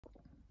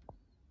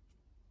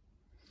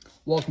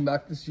Welcome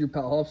back. This is your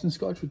pal Hobson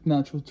Scotch with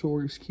Natural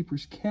Tortoise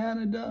Keepers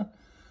Canada.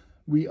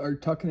 We are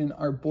tucking in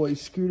our boy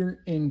Scooter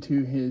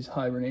into his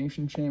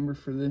hibernation chamber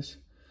for this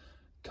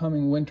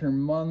coming winter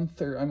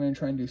month, or I'm going to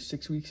try and do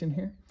 6 weeks in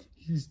here.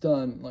 He's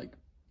done like,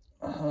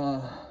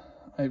 I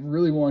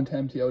really want to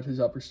empty out his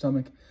upper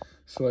stomach,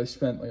 so I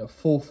spent like a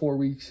full 4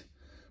 weeks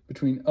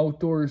between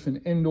outdoors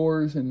and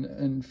indoors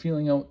and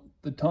feeling out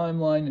the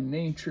timeline and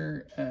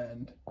nature,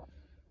 and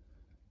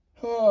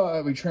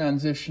we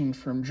transitioned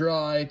from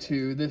dry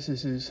to this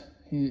is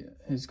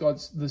he's got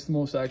this the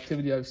most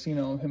activity I've seen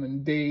out of him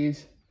in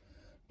days.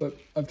 But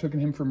I've taken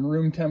him from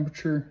room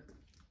temperature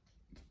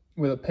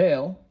with a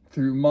pail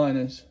through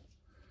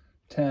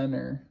 -10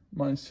 or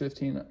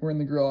 -15. We're in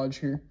the garage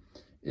here.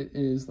 It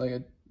is like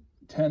a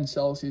 10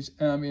 Celsius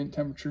ambient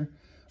temperature.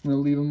 I'm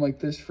gonna leave him like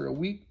this for a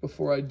week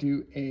before I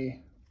do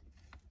a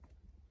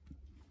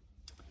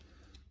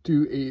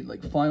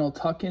like final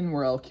tuck in,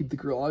 where I'll keep the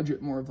garage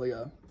at more of like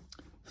a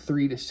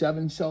 3 to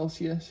 7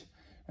 Celsius,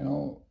 and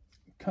I'll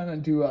kind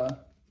of do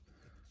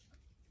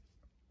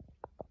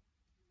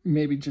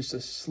maybe just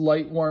a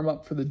slight warm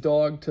up for the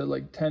dog to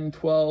like 10,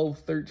 12,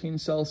 13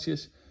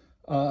 Celsius,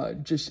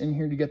 just in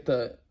here to get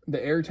the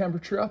air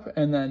temperature up,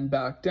 and then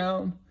back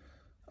down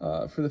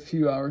for the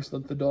few hours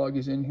that the dog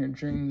is in here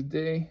during the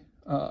day.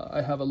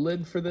 I have a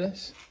lid for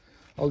this.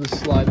 I'll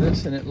just slide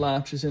this and it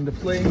latches into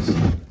place,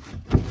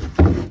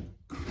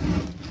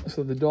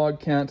 so the dog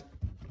can't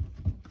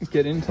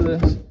get into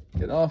this,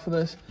 get off of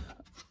this.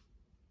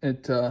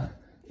 It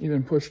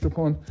even pushed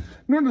upon,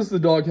 nor does the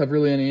dog have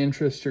really any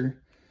interest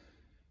or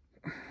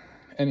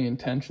any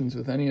intentions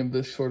with any of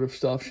this sort of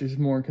stuff. She's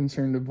more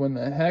concerned of when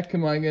the heck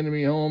am I going to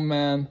be home,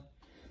 man.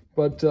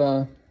 But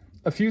a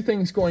few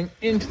things going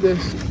into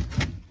this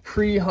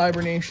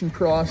pre-hibernation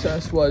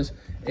process was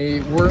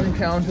a worm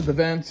count at the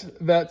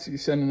vets. You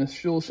send in a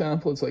stool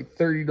sample, it's like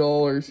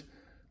 $30,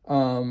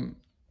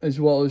 as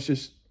well as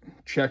just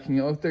checking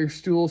out their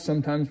stool.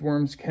 Sometimes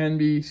worms can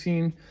be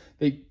seen.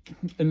 They,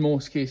 in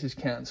most cases,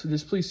 can't. So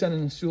just please send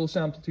in a stool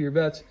sample to your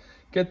vets.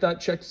 Get that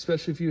checked,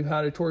 especially if you've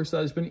had a tortoise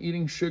that has been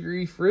eating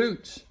sugary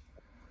fruits.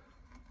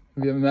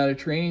 If you have a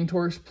Mediterranean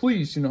tortoise,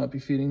 please do not be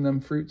feeding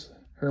them fruits.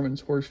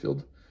 Hermanns,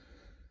 Horsfield,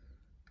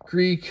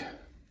 Greek,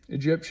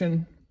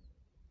 Egyptian,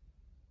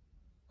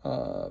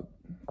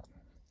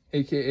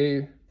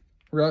 aka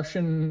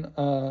Russian,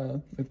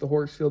 like the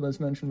Horsfield as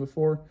mentioned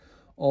before.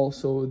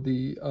 Also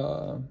the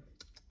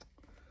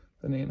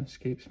name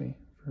escapes me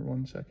for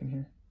 1 second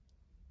here.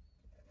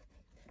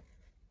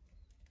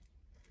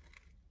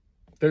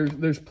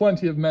 There's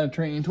plenty of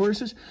Mediterranean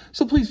tortoises,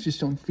 so please just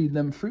don't feed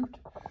them fruit.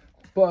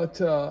 But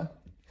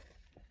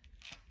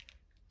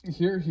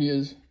here he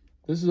is.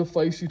 This is a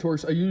feisty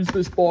tortoise. I used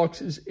this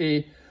box as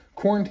a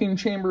quarantine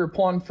chamber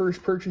upon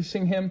first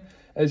purchasing him,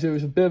 as it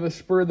was a bit of a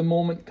spur of the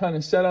moment kind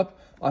of setup.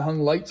 I hung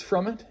lights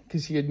from it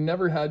because he had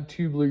never had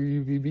tubular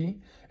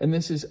UVB, and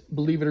this is,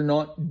 believe it or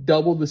not,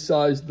 double the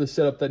size of the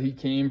setup that he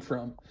came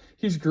from.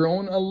 He's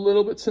grown a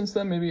little bit since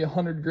then, maybe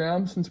 100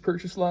 grams since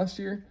purchase last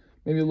year,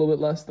 maybe a little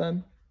bit less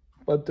then.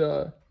 But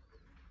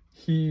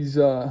he's,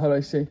 how do I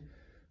say,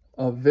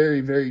 a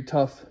very, very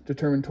tough,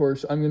 determined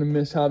tortoise. I'm going to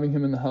miss having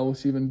him in the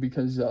house, even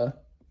because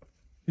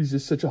he's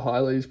just such a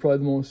highlight. He's probably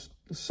the most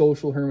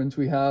social hermans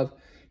we have.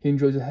 He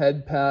enjoys a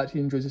head pat. He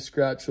enjoys a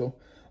scratch. So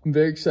I'm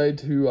very excited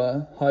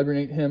to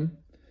hibernate him.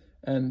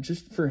 And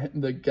just for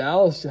the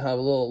gals to have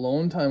a little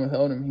alone time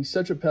without him. He's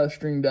such a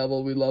pestering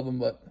devil. We love him,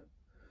 but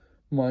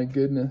my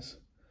goodness.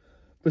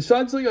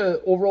 Besides like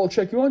a overall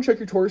check, you want to check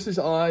your tortoise's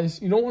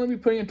eyes. You don't want to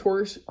be putting a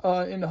tortoise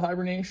into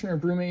hibernation, or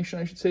brumation,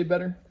 I should say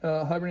better.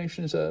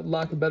 Hibernation is a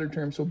lack of better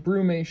term, so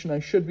brumation, I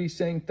should be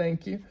saying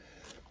thank you.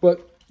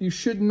 But you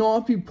should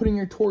not be putting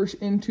your tortoise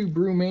into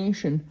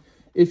brumation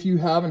if you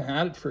haven't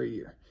had it for a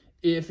year.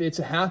 If it's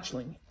a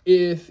hatchling,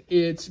 if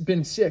it's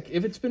been sick,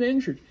 if it's been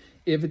injured,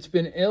 if it's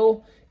been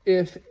ill,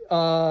 if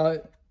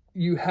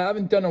you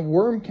haven't done a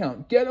worm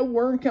count, get a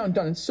worm count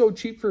done. It's so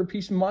cheap for a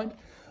peace of mind.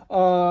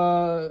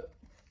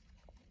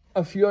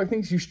 A few other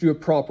things, you should do a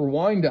proper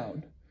wind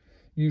down.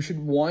 You should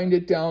wind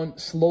it down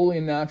slowly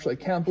and naturally.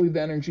 I can't believe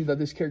the energy that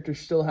this character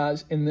still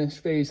has in this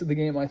phase of the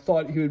game. I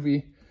thought he would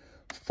be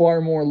far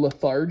more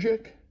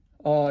lethargic,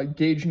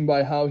 gauging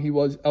by how he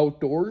was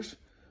outdoors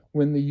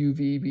when the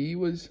UV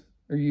was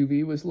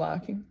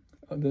lacking,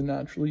 the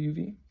natural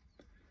UV.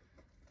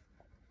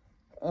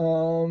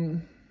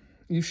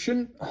 You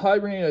shouldn't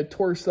hibernate a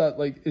tortoise that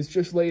like is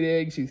just laid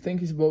eggs. You think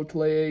he's about to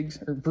lay eggs,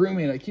 or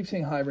brumate. I keep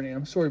saying hibernate.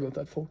 I'm sorry about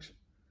that, folks.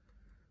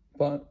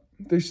 But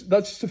that's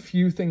just a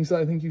few things that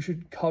I think you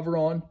should cover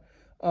on.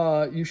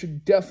 You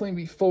should definitely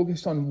be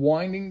focused on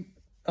winding,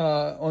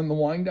 on the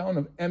wind down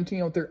of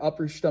emptying out their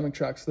upper stomach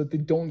tract so that they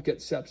don't get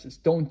sepsis,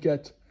 don't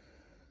get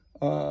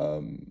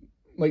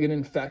like an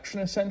infection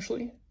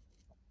essentially.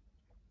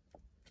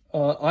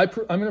 I'm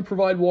going to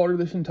provide water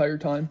this entire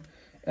time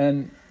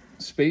and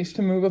space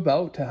to move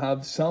about, to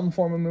have some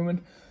form of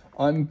movement.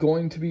 I'm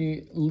going to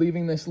be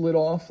leaving this lid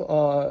off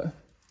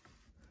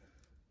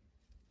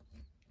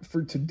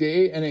for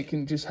today, and it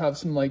can just have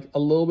some like a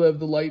little bit of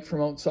the light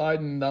from outside,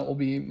 and that will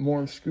be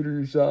more of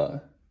Scooter's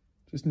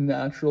just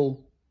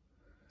natural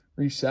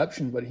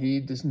reception, but he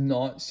does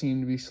not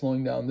seem to be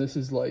slowing down. This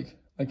is like,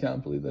 I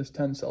can't believe this,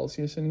 10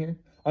 Celsius in here.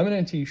 I'm in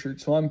a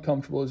t-shirt, so I'm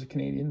comfortable as a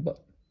Canadian,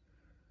 but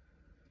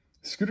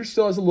Scooter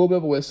still has a little bit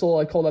of a whistle.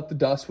 I call that the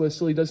dust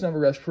whistle. He doesn't have a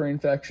respiratory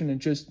infection.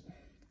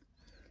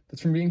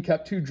 That's from being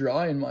kept too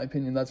dry, in my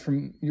opinion. That's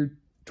from your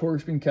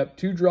Tortoise being kept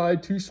too dry,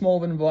 too small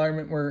of an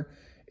environment where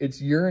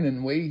its urine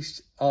and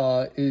waste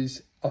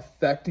is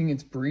affecting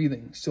its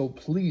breathing. So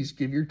please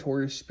give your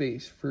Tortoise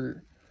space,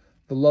 for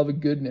the love of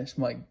goodness.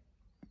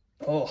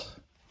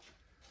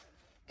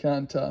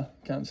 Can't say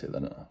that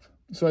enough.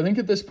 So I think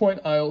at this point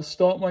I'll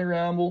stop my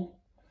ramble.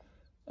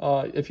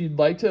 If you'd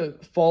like to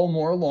follow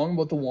more along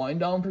about the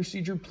wind down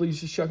procedure, please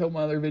just check out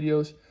my other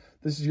videos.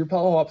 This is your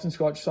pal Hobson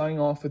Scotch signing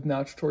off with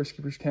Natural Tortoise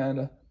Keepers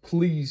Canada.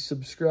 Please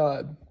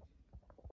subscribe.